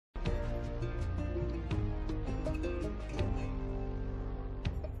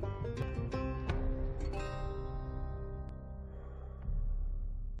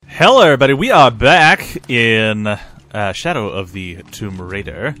Hello everybody, we are back in Shadow of the Tomb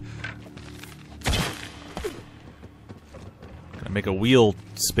Raider. Gonna make a wheel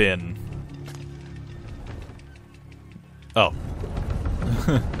spin. Oh.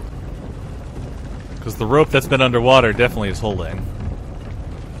 Because the rope that's been underwater definitely is holding.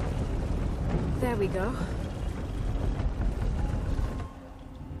 There we go.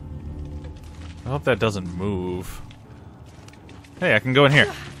 I hope that doesn't move. Hey, I can go in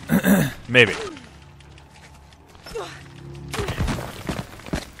here. Maybe.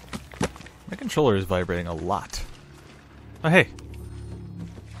 My controller is vibrating a lot. Oh, hey.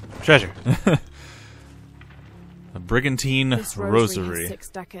 Treasure. A brigantine This rosary. has 6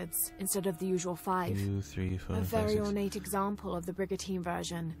 decades instead of the usual 5. 2, 3, 4, A 5, very 6. ornate example of the brigantine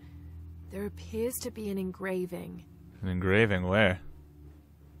version. There appears to be an engraving. An engraving where?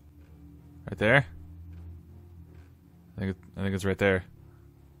 Right there? I think it's right there.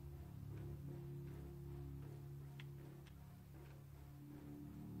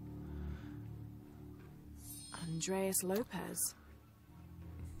 Andreas Lopez.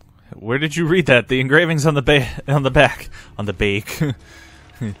 Where did you read that? The engravings on the back. On the bake.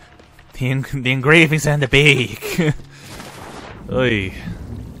 the engravings on the bake. Oy.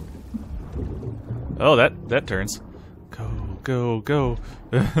 Oh, that turns. Go, go.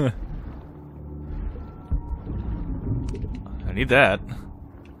 I need that.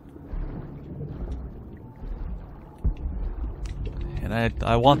 And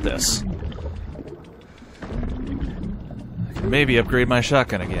I want this. I can maybe upgrade my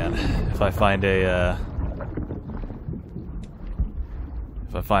shotgun again if I find a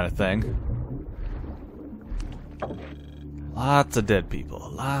thing. Lots of dead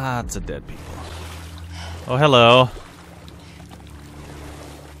people. Lots of dead people. Oh, hello.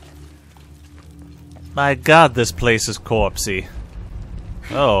 My god, this place is corpsey.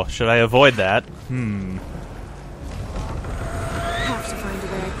 Oh, should I avoid that? Have to find a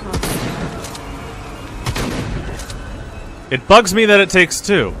way across. It bugs me that it takes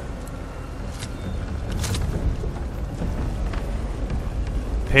 2.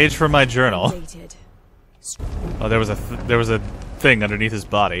 Page from my journal. Dated. Oh, there was a thing underneath his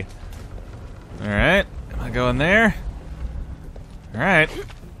body. All right, am I going there? All right.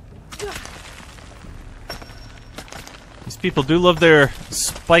 These people do love their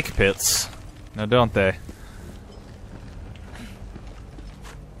spike pits, now don't they?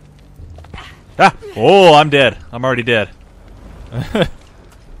 Ah! Oh, I'm dead. I'm already dead.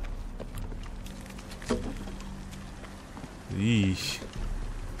 Eesh.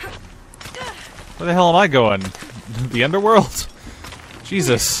 Where the hell am I going? The underworld?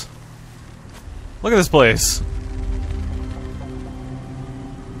 Jesus. Look at this place.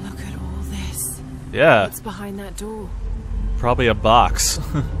 Look at all this. Yeah. What's behind that door? Probably a box.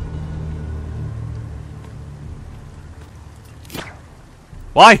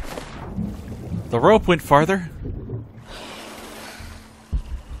 Why? The rope went farther?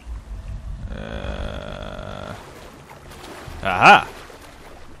 Aha!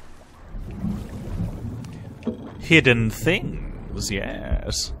 Hidden things,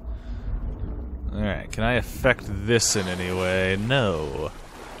 yes. Alright, can I affect this in any way? No.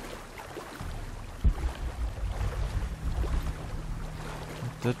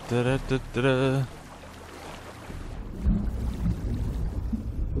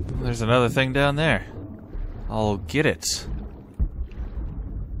 There's another thing down there. I'll get it.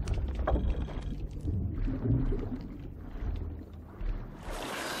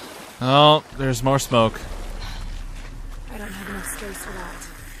 Oh, there's more smoke. I don't have enough space for that.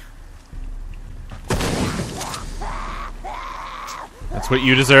 That's what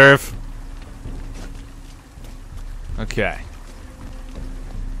you deserve. Okay.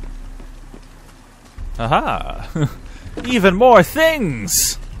 Aha! Even more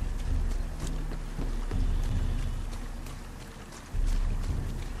things!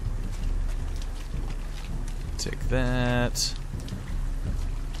 Take that.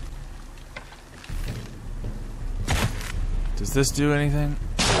 Does this do anything?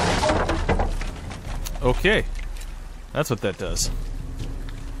 Okay. That's what that does.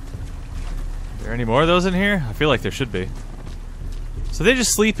 Are there any more of those in here? I feel like there should be. So they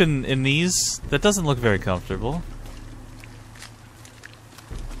just sleep in these? That doesn't look very comfortable.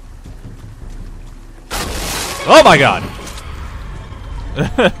 Oh my god!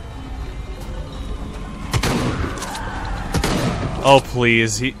 Oh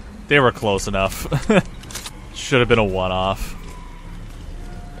please, they were close enough. Should have been a one-off.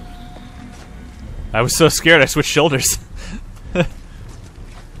 I was so scared I switched shoulders.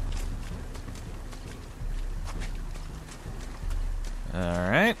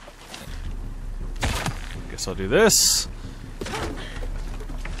 Alright. do this.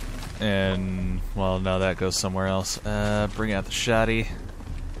 And, well, no, that goes somewhere else. Bring out the shotty.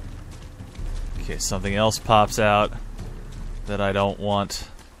 Okay, something else pops out that I don't want.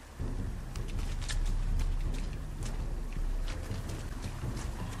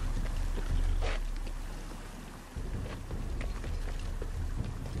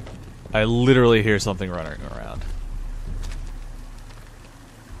 I literally hear something running around.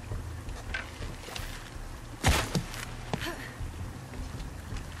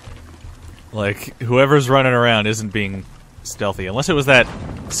 Like, whoever's running around isn't being stealthy. Unless it was that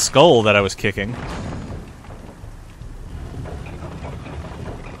skull that I was kicking.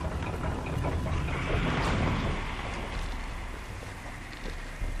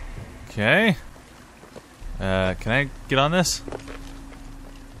 Okay. Can I get on this?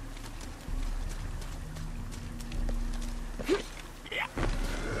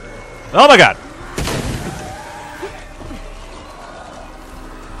 Oh my god!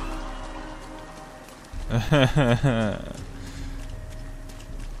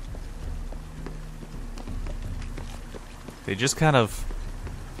 They just kind of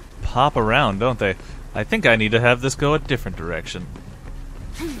pop around, don't they? I think I need to have this go a different direction.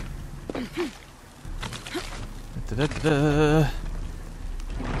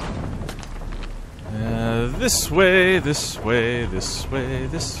 This way, this way, this way,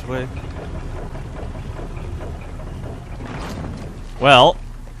 this way. Well,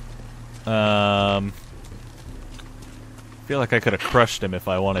 I feel like I could have crushed him if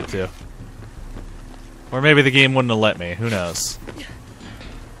I wanted to. Or maybe the game wouldn't have let me, who knows.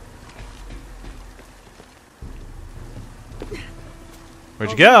 Where'd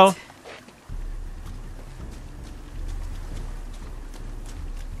you go?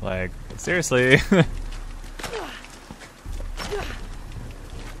 Like, seriously.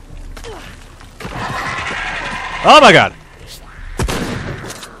 Oh my god!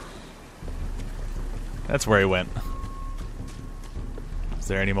 That's where he went. Is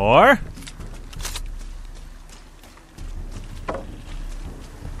there any more?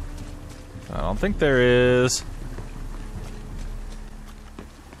 I don't think there is.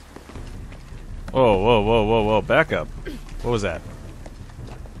 Whoa, whoa, whoa, whoa, whoa, back up. What was that?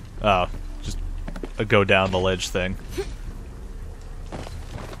 Oh, just a go down the ledge thing.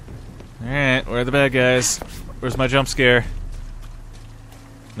 Alright, where are the bad guys? Where's my jump scare?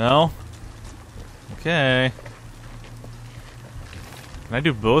 No? Okay. Can I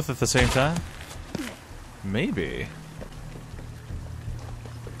do both at the same time? Maybe.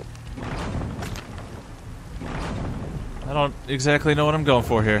 I don't exactly know what I'm going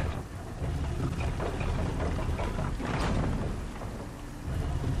for here.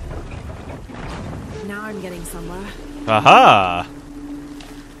 Now I'm getting somewhere. Aha!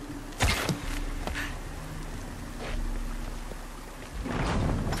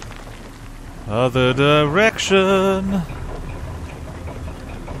 Other direction.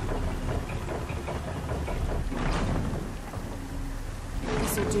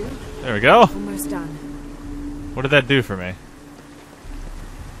 This'll do. There we go. Almost done. What did that do for me?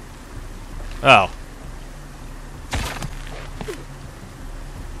 Oh.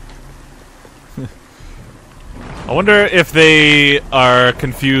 I wonder if they are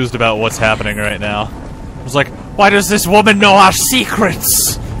confused about what's happening right now. I was like, why does this woman know our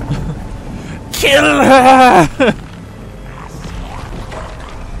secrets? Kill her!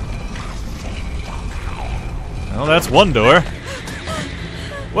 Well, that's one door.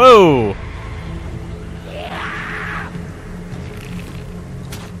 Whoa!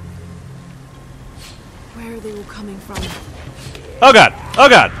 Where are they all coming from? Oh god! Oh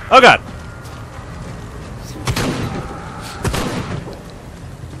god! Oh god!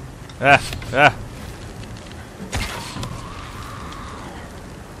 Ah! Ah!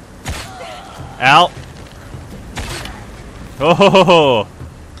 Ow! Oh!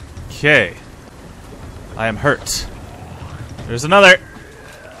 Okay. I am hurt. There's another.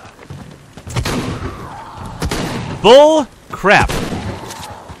 Bull crap.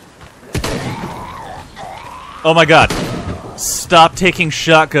 Oh my god. Stop taking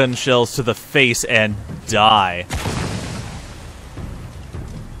shotgun shells to the face and die.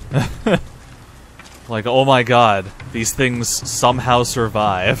 Like, oh my god. These things somehow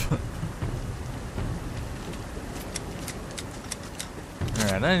survive.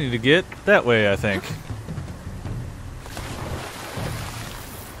 Alright, I need to get that way, I think.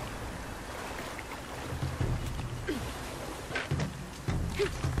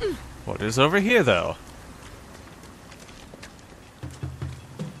 What is over here, though?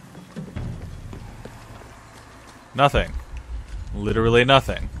 Nothing. Literally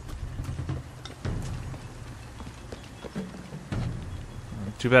nothing.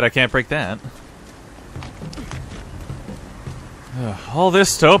 Too bad I can't break that. All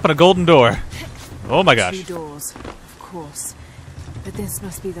this to open a golden door. Oh my gosh. 2 doors, of course. But this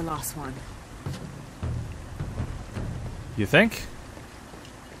must be the last one. You think?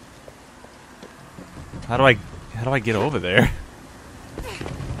 How do I get over there?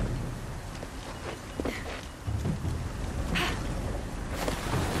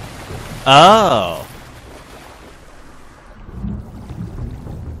 Oh.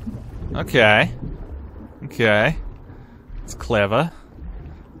 Okay. Okay. It's clever.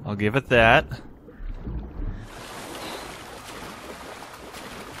 I'll give it that.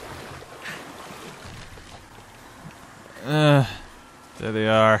 There they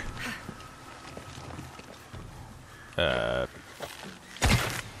are.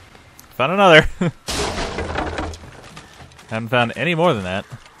 Found another. Haven't found any more than that.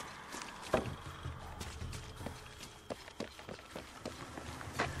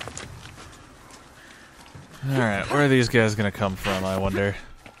 Alright, where are these guys gonna come from, I wonder?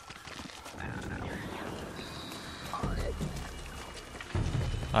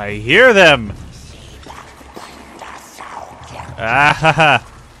 I hear them! Ah ha ha!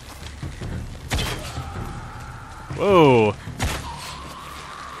 Whoa!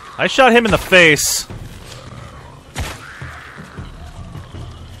 I shot him in the face!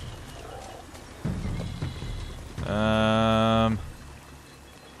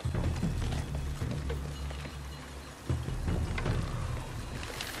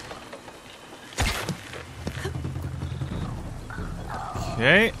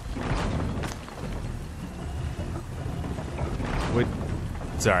 Okay. Wait.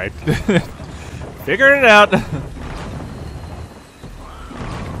 Sorry. Figured it out.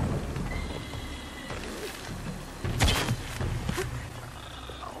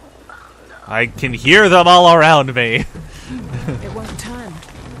 I can hear them all around me. It won't turn.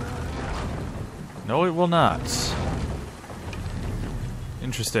 No, it will not.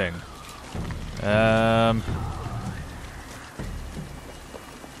 Interesting.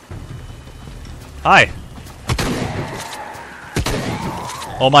 Hi.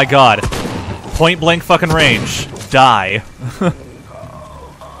 Oh my god. Point blank fucking range. Die.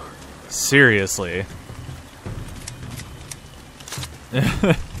 Seriously.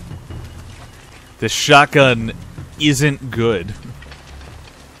 This shotgun isn't good.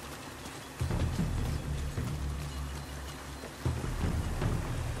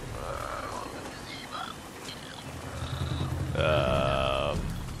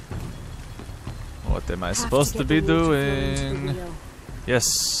 What am I supposed to be doing?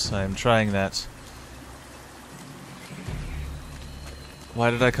 Yes, I'm trying that. Why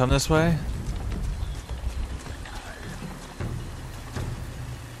did I come this way?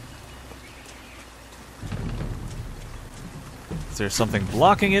 Is there something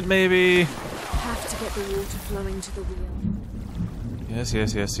blocking it, maybe? Have to get the water flowing to the wheel. Yes,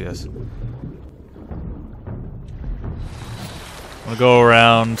 yes, yes, yes. I'm gonna go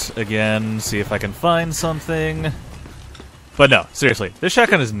around again, see if I can find something. But no, seriously, this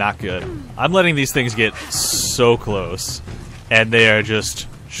shotgun is not good. I'm letting these things get so close, and they are just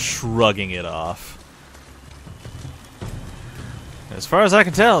shrugging it off. As far as I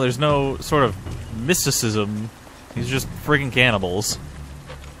can tell, there's no sort of mysticism. These are just friggin' cannibals.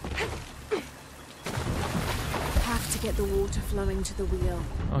 Have to get the water flowing to the wheel.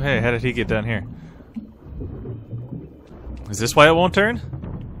 Oh hey, how did he get down here? Is this why it won't turn?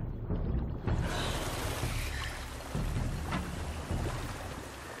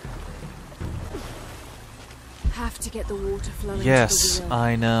 Have to get the water flowing Yes, to the wheel.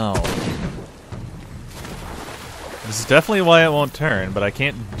 I know. This is definitely why it won't turn, but I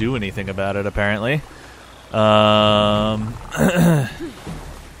can't do anything about it, apparently. Huh.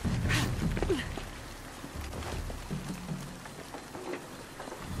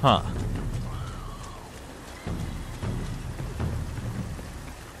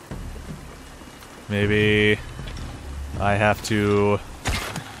 Maybe I have to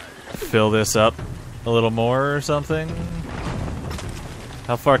fill this up a little more or something?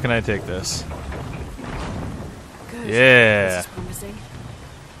 How far can I take this? Good. Yeah. This is promising.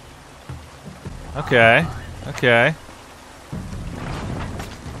 Okay. Okay.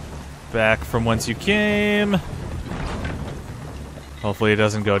 Back from whence you came. Hopefully it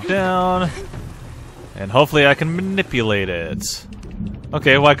doesn't go down. And hopefully I can manipulate it.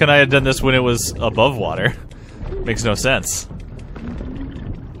 Okay, why couldn't I have done this when it was above water? Makes no sense.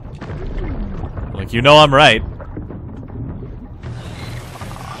 Like, you know I'm right.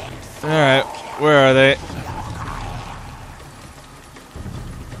 Alright, where are they?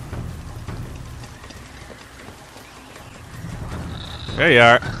 There you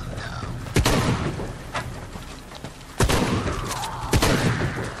are.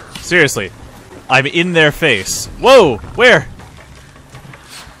 Seriously. I'm in their face. Whoa! Where?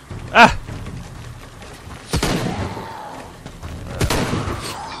 Ah!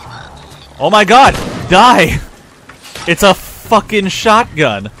 Oh my god! Die! It's a fucking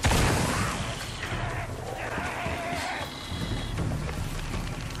shotgun!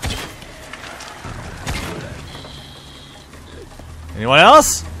 Anyone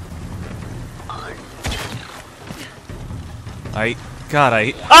else? God,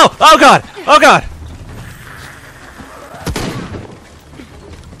 oh! Oh god! Oh god!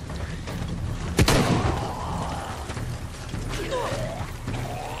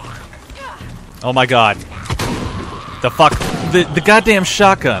 Oh my god. The fuck? The goddamn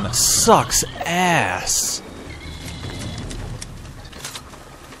shotgun sucks ass.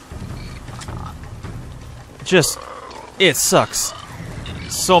 Just, it sucks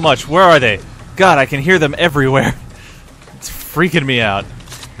so much. Where are they? God, I can hear them everywhere. It's freaking me out.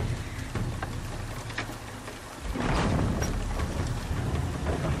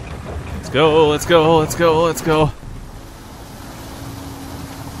 Let's go, let's go, let's go, let's go.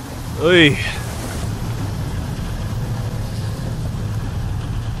 Oy.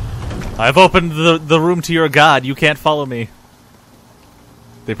 I've opened the room to your god. You can't follow me.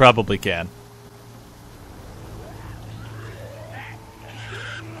 They probably can.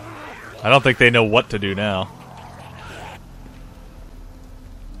 I don't think they know what to do now.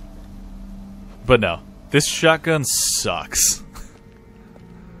 But no. This shotgun sucks.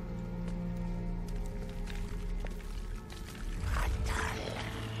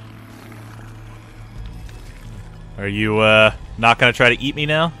 Are you, not gonna try to eat me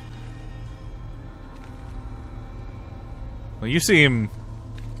now? Well, you seem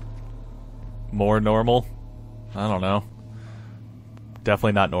more normal. I don't know.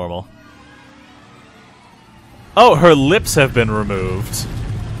 Definitely not normal. Oh, her lips have been removed.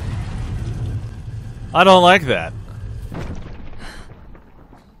 I don't like that.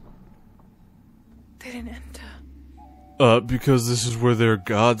 They didn't enter. Because this is where their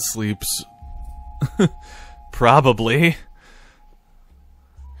god sleeps. Probably.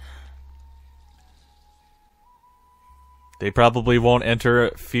 They probably won't enter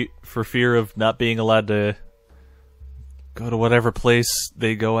for fear of not being allowed to go to whatever place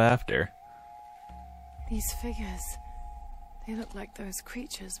they go after. These figures, they look like those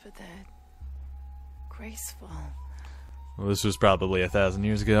creatures, but they're graceful. Well, this was probably 1,000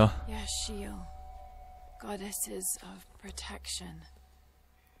 years ago. Yashil, goddesses of protection.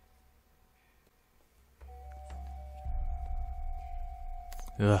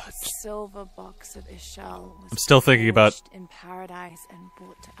 Ugh. The silver box of Ishal was I'm still thinking about in paradise and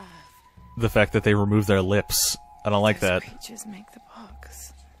brought to earth. the fact that they remove their lips. I don't like that. Creatures make the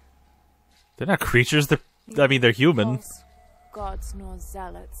box. They're not creatures. I mean, they're human. False gods nor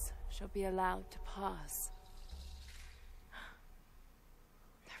zealots shall be allowed to pass.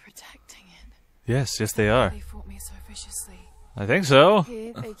 They're protecting it. Yes, yes, they are. They fought me so viciously. I think so.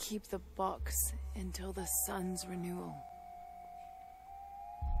 Here they keep the box until the sun's renewal.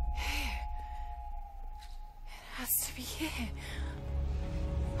 Here. It has to be here.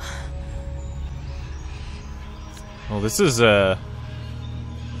 Well, this is,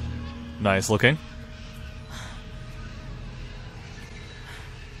 nice looking.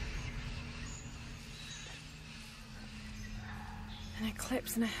 An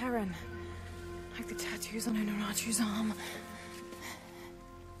eclipse and a heron. Like the tattoos on Unuratu's arm.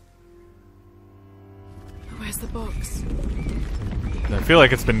 Where's the box? I feel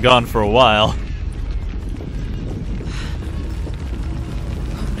like it's been gone for a while.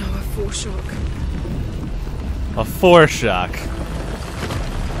 Oh no, a foreshock. A foreshock.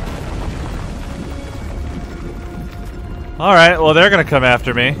 Alright, well, they're gonna come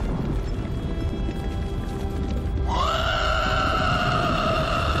after me.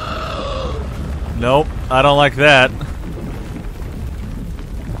 Nope, I don't like that.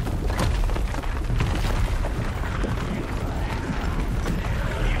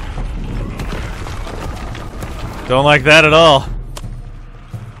 Don't like that at all.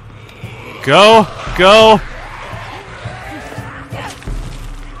 Go! Go!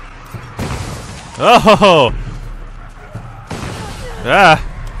 Oh! Ah!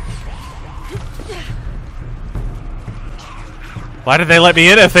 Why did they let me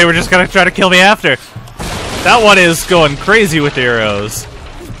in if they were just gonna try to kill me after? That one is going crazy with the arrows.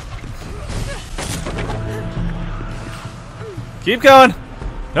 Keep going!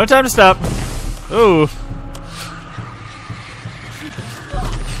 No time to stop. Ooh.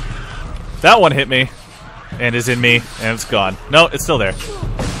 That one hit me. and is in me, and it's gone. No, it's still there.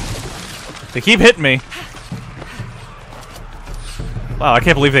 They keep hitting me. Wow, I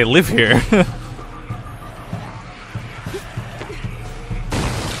can't believe they live here.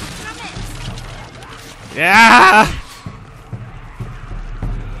 Yeah!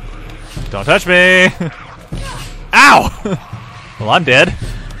 Don't touch me! Ow! Well, I'm dead.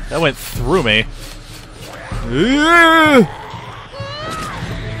 That went through me.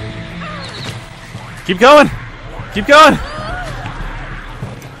 Keep going! Keep going!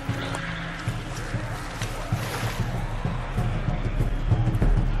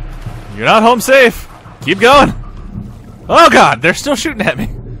 You're not home safe! Keep going! Oh god, they're still shooting at me!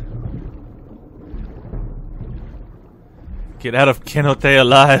 Get out of Kenote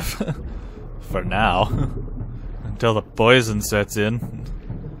alive. For now. Until the poison sets in.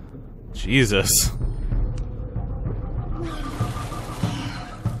 Jesus.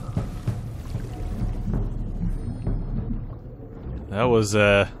 That was,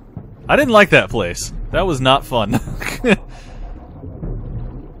 I didn't like that place. That was not fun. I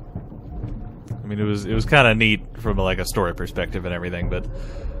mean, it was kind of neat from, like, a story perspective and everything, but,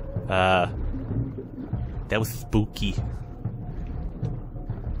 that was spooky.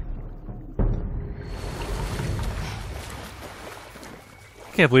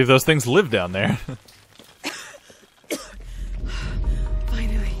 Can't believe those things live down there.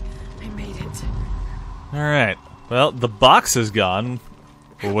 Finally, I made it. Alright. Well, the box is gone.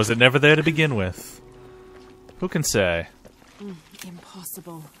 Or was it never there to begin with? Who can say?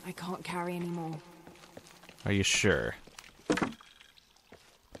 Impossible. I can't carry anymore. Are you sure?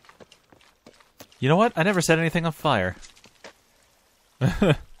 You know what? I never set anything on fire.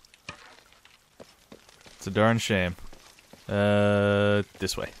 It's a darn shame.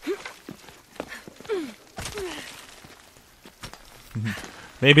 This way.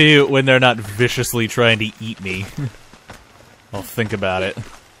 Maybe when they're not viciously trying to eat me, I'll think about it.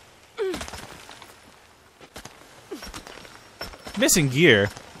 Missing gear.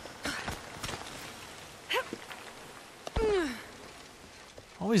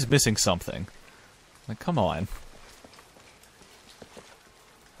 Always missing something. Like, come on.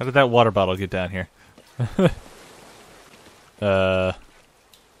 How did that water bottle get down here?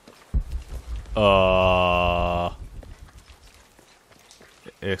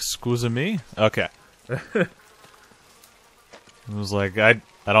 Excuse me? Okay. I was like, I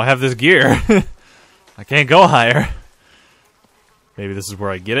don't have this gear. I can't go higher. Maybe this is where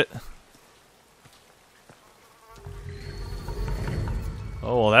I get it.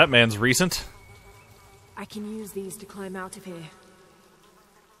 Oh, well, that man's recent. I can use these to climb out of here.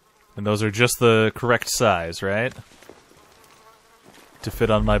 And those are just the correct size, right? To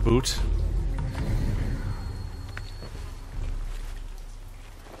fit on my boot.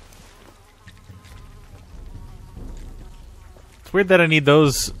 It's weird that I need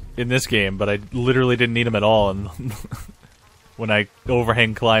those in this game, but I literally didn't need them at all when I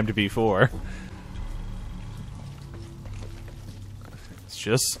overhang climbed before. It's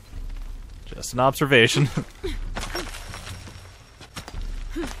just an observation.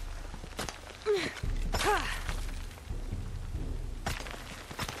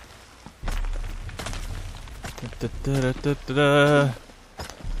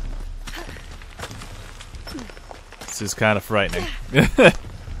 This is kind of frightening.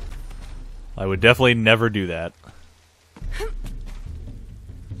 I would definitely never do that.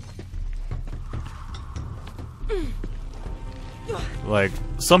 Like,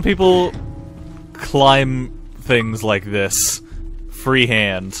 some people climb things like this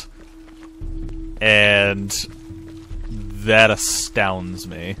freehand, and that astounds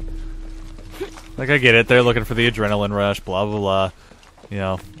me. Like, I get it, they're looking for the adrenaline rush, blah blah blah. You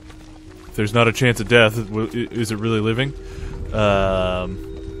know, if there's not a chance of death, is it really living?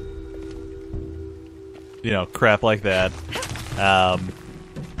 You know, crap like that.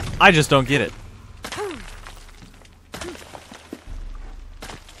 I just don't get it.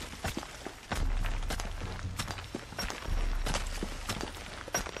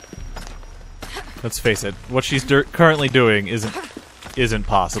 Let's face it, what she's currently doing isn't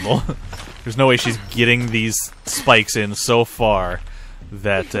possible. There's no way she's getting these spikes in so far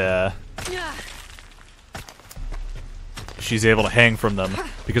that she's able to hang from them.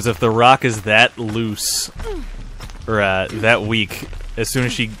 Because if the rock is that loose, or that weak, as soon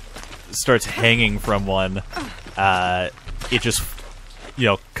as she starts hanging from one, it just, you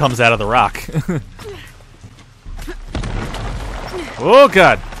know, comes out of the rock. Oh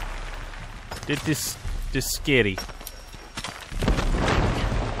god! This scary.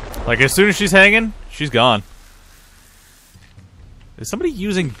 Like, as soon as she's hanging, she's gone. Is somebody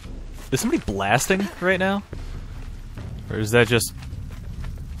using Is somebody blasting right now? Or is that just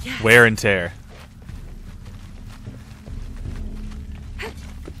wear and tear?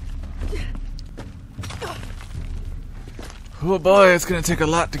 Oh boy, it's gonna take a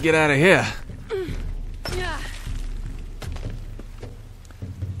lot to get out of here.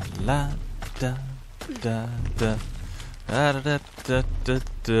 La da da da da da da da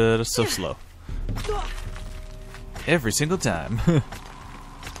da. So slow. Every single time.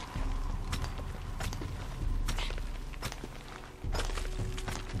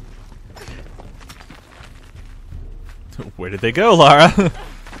 Where did they go, Lara?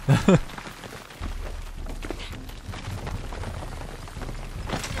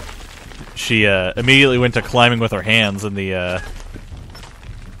 She immediately went to climbing with her hands, and the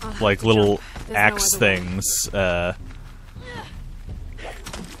like little axe things, the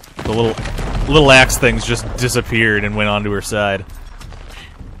little axe things just disappeared and went onto her side.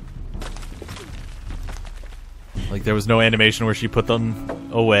 Like there was no animation where she put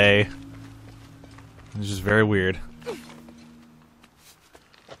them away. It was just very weird.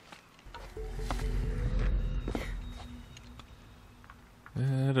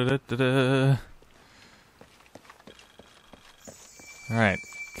 Alright.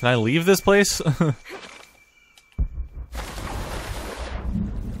 Can I leave this place? Alright.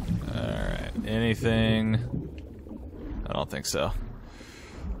 Anything? I don't think so.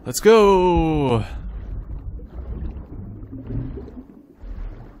 Let's go!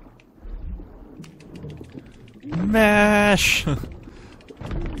 Mash!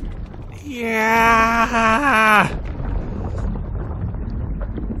 Yeah!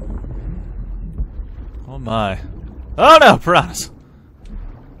 Oh my. Oh no, piranhas!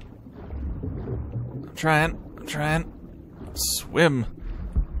 I'm trying. Swim.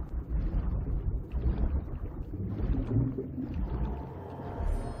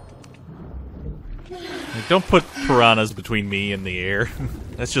 Like, don't put piranhas between me and the air.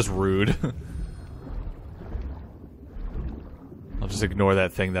 That's just rude. I'll just ignore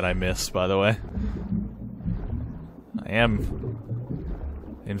that thing that I missed, by the way. I am,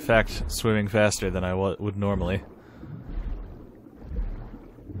 in fact, swimming faster than I would normally.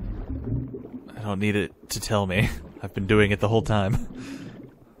 I don't need it to tell me. I've been doing it the whole time.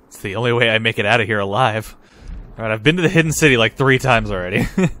 It's the only way I make it out of here alive. Alright, I've been to the Hidden City like 3 times already.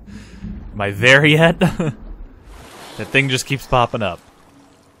 Am I there yet? That thing just keeps popping up.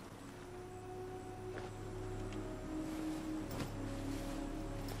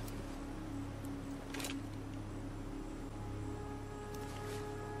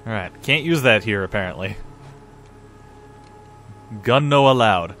 Alright, can't use that here apparently. Gun no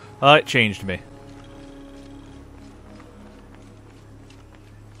allowed. It changed me.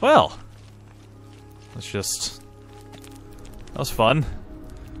 Well, let's just... That was fun.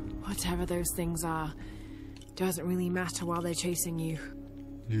 Whatever those things are, doesn't really matter while they're chasing you.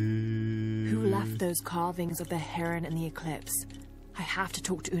 Who left those carvings of the heron in the eclipse? I have to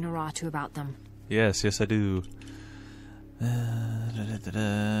talk to Unuratu about them. Yes, I do.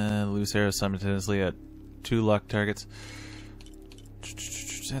 Loose arrows simultaneously at 2 locked targets.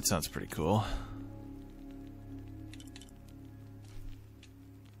 That sounds pretty cool.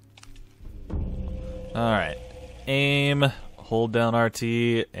 Alright. Aim, hold down RT,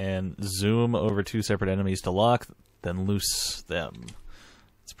 and zoom over 2 separate enemies to lock, then loose them.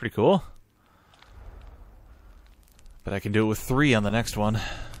 That's pretty cool. But I can do it with 3 on the next one.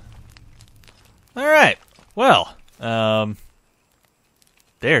 Alright. Well,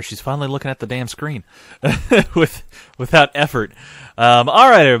 there, she's finally looking at the damn screen. Without effort.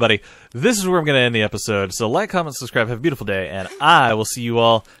 Alright, everybody. This is where I'm going to end the episode. So like, comment, subscribe, have a beautiful day, and I will see you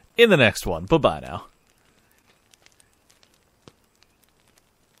all in the next one. Bye-bye now.